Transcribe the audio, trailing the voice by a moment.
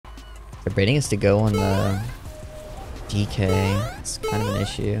They're baiting us to go on the DK. It's kind of an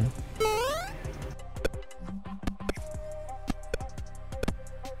issue.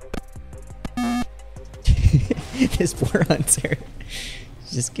 This poor hunter.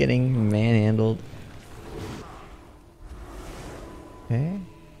 Just getting manhandled. Okay.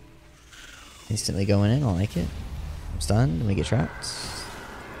 Instantly going in, I like it. I'm stunned, and we get trapped.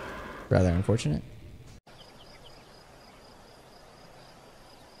 Rather unfortunate.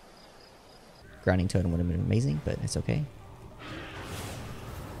 Grounding totem would have been amazing, but it's okay.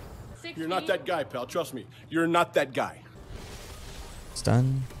 You're not that guy, pal. Trust me. You're not that guy.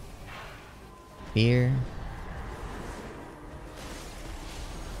 Stun. Fear.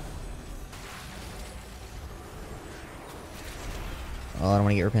 Oh, I don't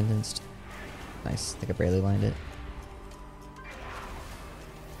want to get repentanced. Nice. I think I barely lined it.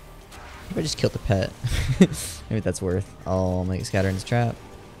 If I just killed the pet. Maybe that's worth. Oh, I'm gonna scatter in his trap.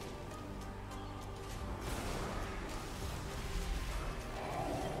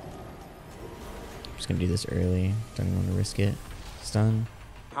 I'm just gonna do this early. Don't even want to risk it. Stun.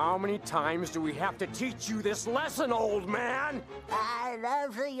 How many times do we have to teach you this lesson, old man? I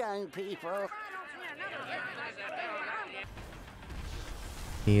love the young people.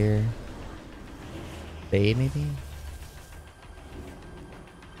 Here. Fade, maybe?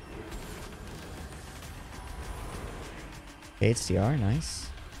 Okay, it's DR, nice.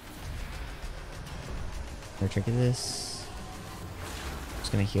 No trick of this.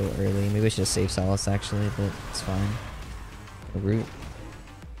 Just gonna heal early. Maybe I should have saved Solace actually, but it's fine. A root.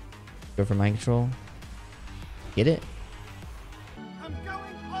 Go for mind control. Get it. I'm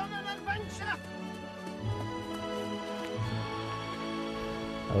going on an adventure.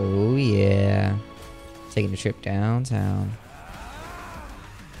 Oh yeah. Taking a trip downtown.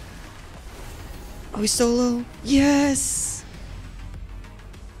 Oh, he's solo. Yes.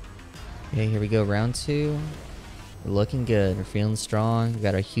 Okay, here we go. Round 2. We're looking good. We're feeling strong. We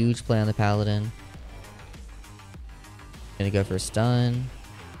got a huge play on the paladin. Gonna go for a stun.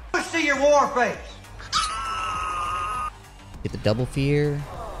 See your war face. Get the double fear.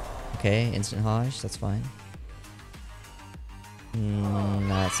 Okay, instant Hajj. That's fine.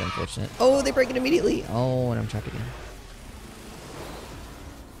 That's unfortunate. Oh, they break it immediately. Oh, and I'm trapped again.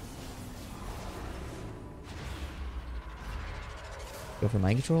 Go for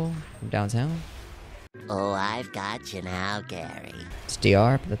mind control from downtown. Oh, I've got you now, Gary. It's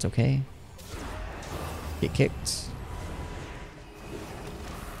DR, but that's okay. Get kicked.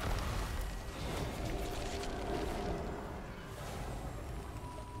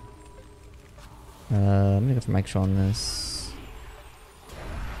 I'm gonna go for mind control on this.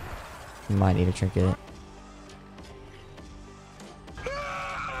 Might need a trinket.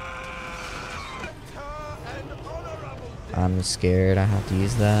 I'm scared I have to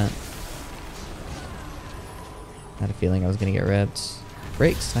use that. I had a feeling I was gonna get ripped.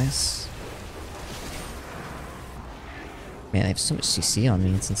 Breaks, nice. Man, I have so much CC on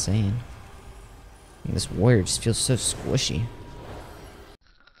me, it's insane. And this warrior just feels so squishy.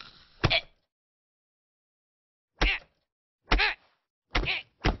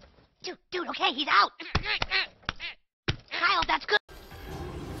 Dude, okay, he's out. Kyle, that's good.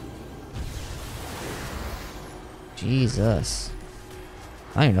 Jesus.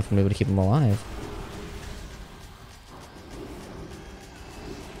 I don't even know if I'm able to keep him alive.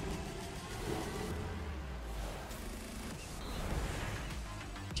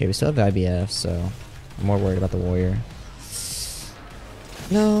 Okay, we still have IBF, so I'm more worried about the warrior.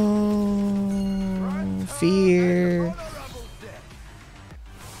 No fear.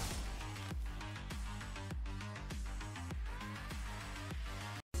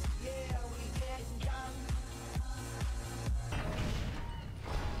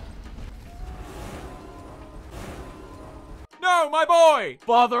 No, my boy!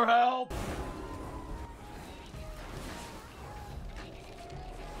 Father, help!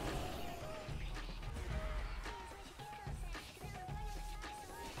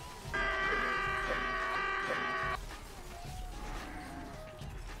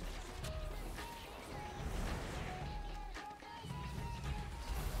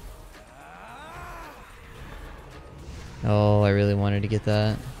 Oh, I really wanted to get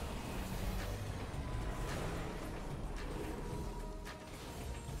that.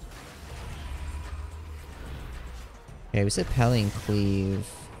 Okay, we said Pally and Cleave.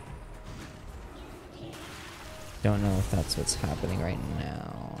 Don't know if that's what's happening right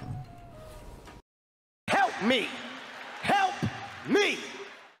now. Help me! Help me!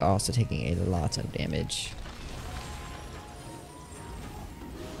 Also taking a lot of damage.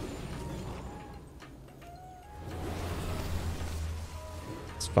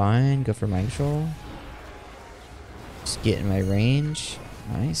 Let's fine. Go for mind control. Just get in my range.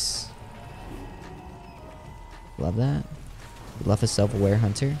 Nice. Love that. Love a self-aware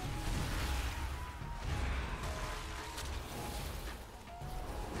hunter.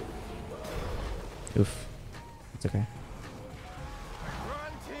 Oof. It's okay.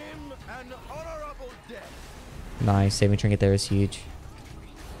 Grant him an honorable death. Nice. Saving trinket there is huge.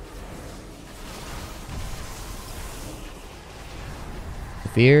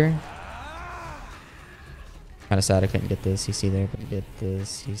 Fear. Kind of sad I couldn't get the CC there, but get the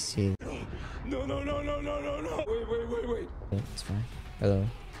CC. No, no, no, no, no, no, no. Wait. Yeah, it's fine. Hello.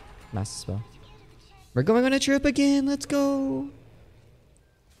 Master spell. We're going on a trip again. Let's go.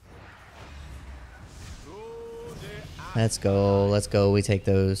 Let's go. Let's go. We take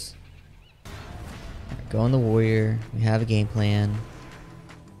those. Right, go on the warrior. We have a game plan.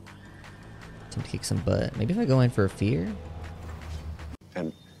 Time to kick some butt. Maybe if I go in for a fear.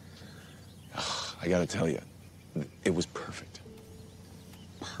 And I gotta tell you, it was perfect.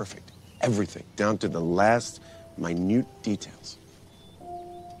 Perfect. Everything, down to the last minute details.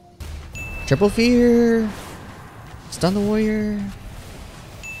 Triple fear. Stun the warrior.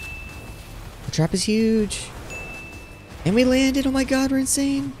 The trap is huge. And we landed. Oh my god, we're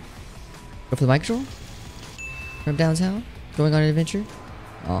insane. Go for the mic control. From downtown. Going on an adventure.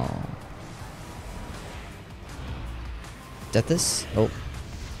 Oh. Death this. Oh.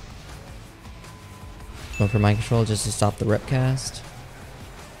 Going for mind control just to stop the rep cast.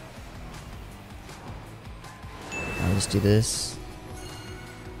 I'll just do this.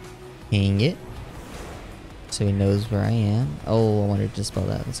 Hang it. So he knows where I am. Oh, I wanted to dispel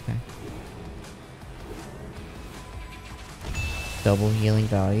that. That's okay. Double healing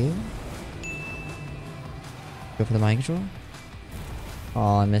value. Go for the mind control.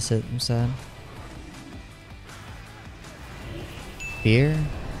 Oh, I miss it. I'm sad. Fear.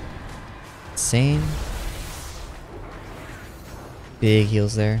 Insane. Big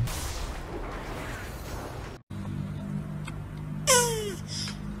heals there.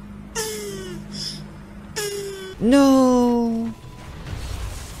 No.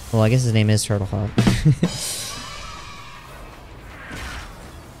 Well, I guess his name is Turtlehawk.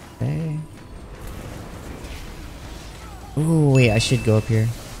 Okay. Ooh, wait, I should go up here.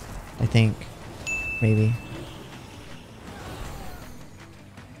 I think. Maybe.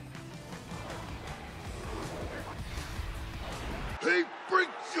 Hey, Freak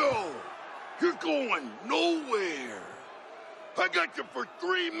Show! You're going nowhere! I got you for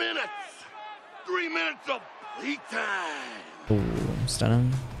 3 minutes! 3 minutes of playtime! Ooh, stun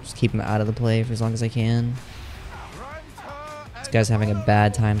him. Just keep him out of the play for as long as I can. This guy's having a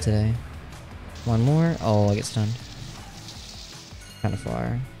bad time today. One more. Oh, I get stunned. Kind of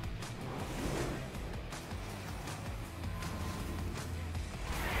far.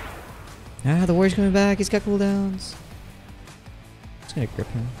 Ah, the warrior's coming back. He's got cooldowns. Just gonna grip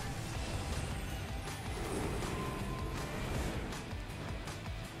him.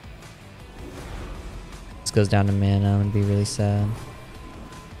 This goes down to mana. I'm gonna be really sad.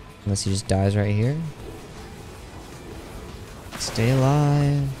 Unless he just dies right here. Stay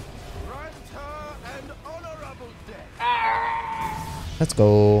alive. Let's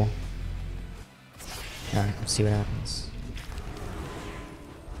go. Alright, let's see what happens.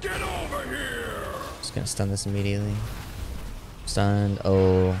 Get over here! Just gonna stun this immediately. Stunned.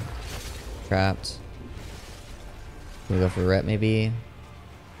 Oh. Trapped. Can we go for rep maybe?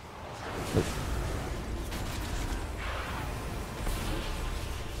 Nope.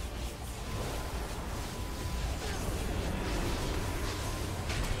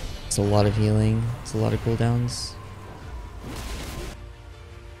 It's a lot of healing. It's a lot of cooldowns.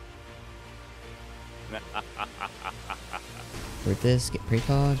 With this, get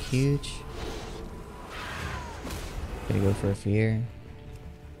precog, huge. Gonna go for a fear.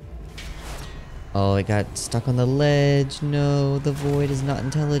 Oh, it got stuck on the ledge. No, the void is not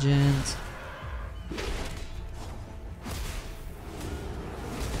intelligent.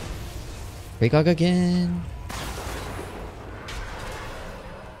 Precog again.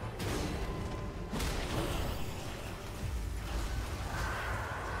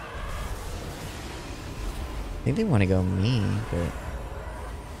 I think they want to go me, but...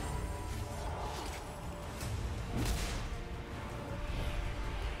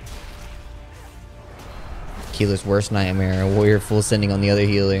 Healer's worst nightmare. A warrior full sending on the other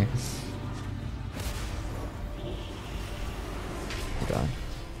healer. Oh god.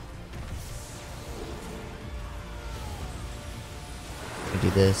 I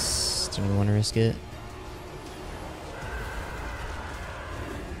do this. Don't even want to risk it.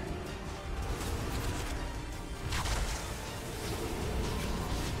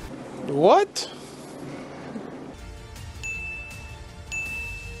 What?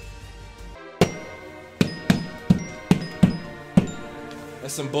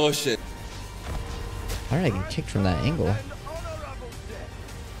 That's some bullshit. How did I get kicked from that angle?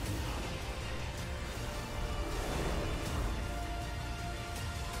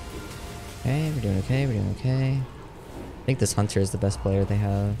 Okay, we're doing okay, we're doing okay. I think this hunter is the best player they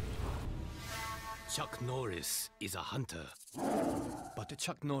have. Chuck Norris is a hunter, but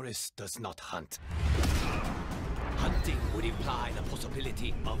Chuck Norris does not hunt. Hunting would imply the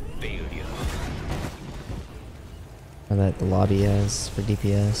possibility of failure. Or that the lobby has for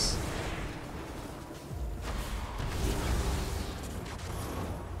DPS.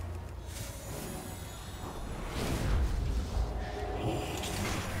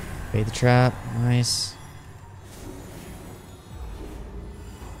 Bait the trap, nice.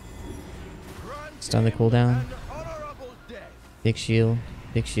 Stun the cooldown. Big shield,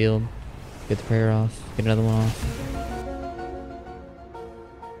 big shield. Get the prayer off, get another one off.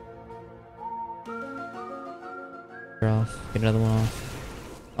 Prayer off, get another one off.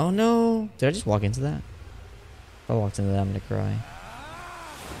 Oh no! Did I just walk into that? If I walked into that, I'm gonna cry.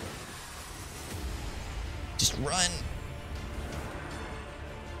 Just run!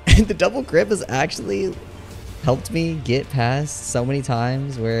 The double grip has actually helped me get past so many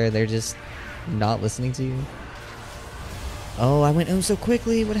times where they're just not listening to you. Oh, I went so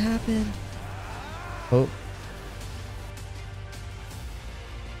quickly. What happened? Oh.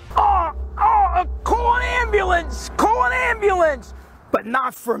 Call an ambulance! Call an ambulance! But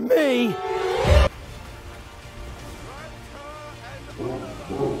not for me!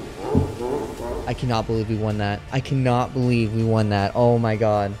 I cannot believe we won that. I cannot believe we won that. Oh my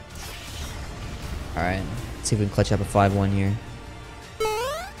god. Alright. Let's see if we can clutch up a 5-1 here.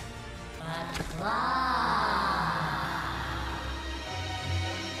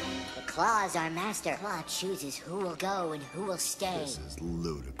 Claw is our master. Claw chooses who will go and who will stay. This is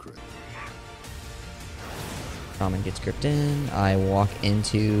ludicrous. Shaman gets gripped in. I walk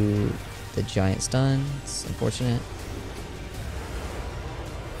into the giant stun. It's unfortunate.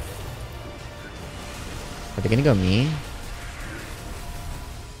 Are they gonna go me?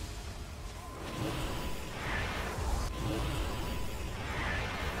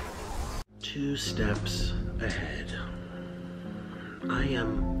 Two steps ahead. I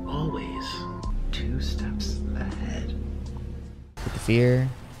am always 2 steps ahead. Get the fear.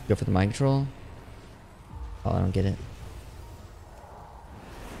 Go for the mind control. Oh, I don't get it.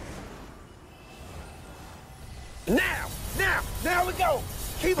 Now we go!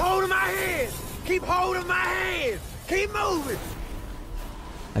 Keep holding my hand! Keep holding my hand! Keep moving!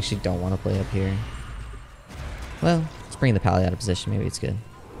 I actually don't want to play up here. Well, let's bring the pally out of position. Maybe it's good.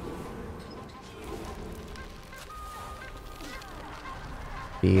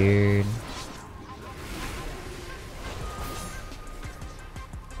 Beard.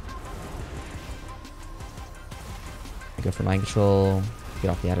 I go for mind control.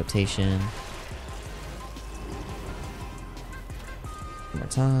 Get off the adaptation. One more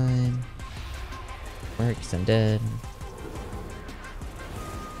time. Work, because I'm dead.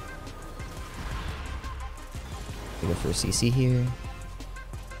 I go for a CC here.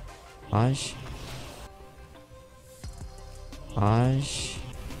 Aj. Aj.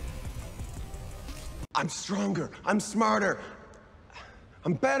 I'm stronger. I'm smarter.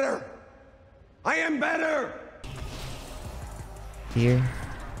 I'm better. I am better. Here.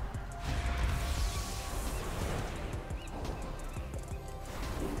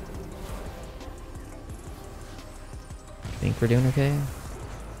 Think we're doing okay?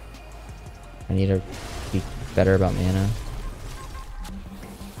 I need to be better about mana.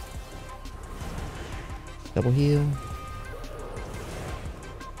 Double heal.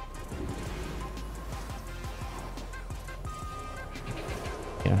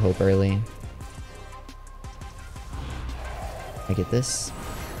 Gonna hope early. I get this.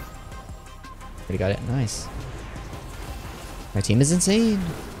 Already got it. Nice. My team is insane.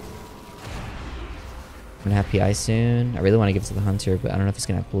 I'm gonna have PI soon. I really want to give it to the hunter, but I don't know if he's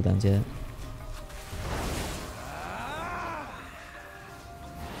gonna have cooldowns yet.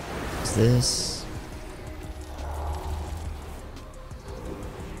 What's this?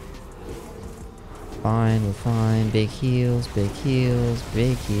 Fine, we're fine. Big heals, big heals,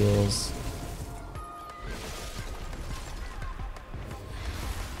 big heals.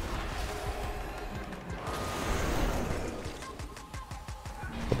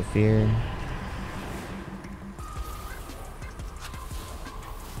 Double fear.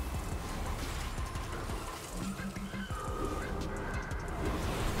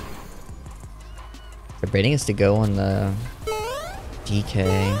 They're baiting us to go on the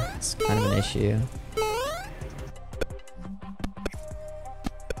DK. It's kind of an issue.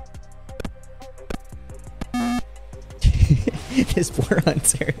 This poor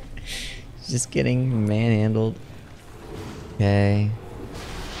hunter. Just getting manhandled. Okay.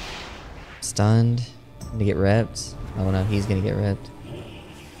 Stunned. Gonna get repped. Oh no, he's gonna get repped.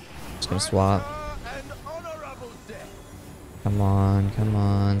 Just gonna swap. Come on, come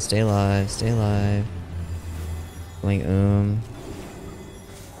on. Stay alive, stay alive. Going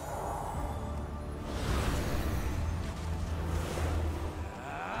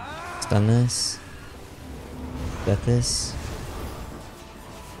Stun this. Got this.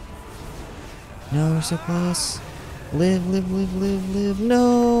 No, we're so close. Live, live, live, live, live.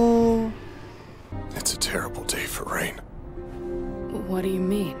 No! It's a terrible day for rain. What do you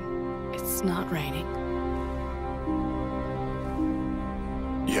mean? It's not raining.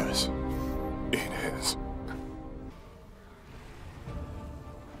 Yes, it is.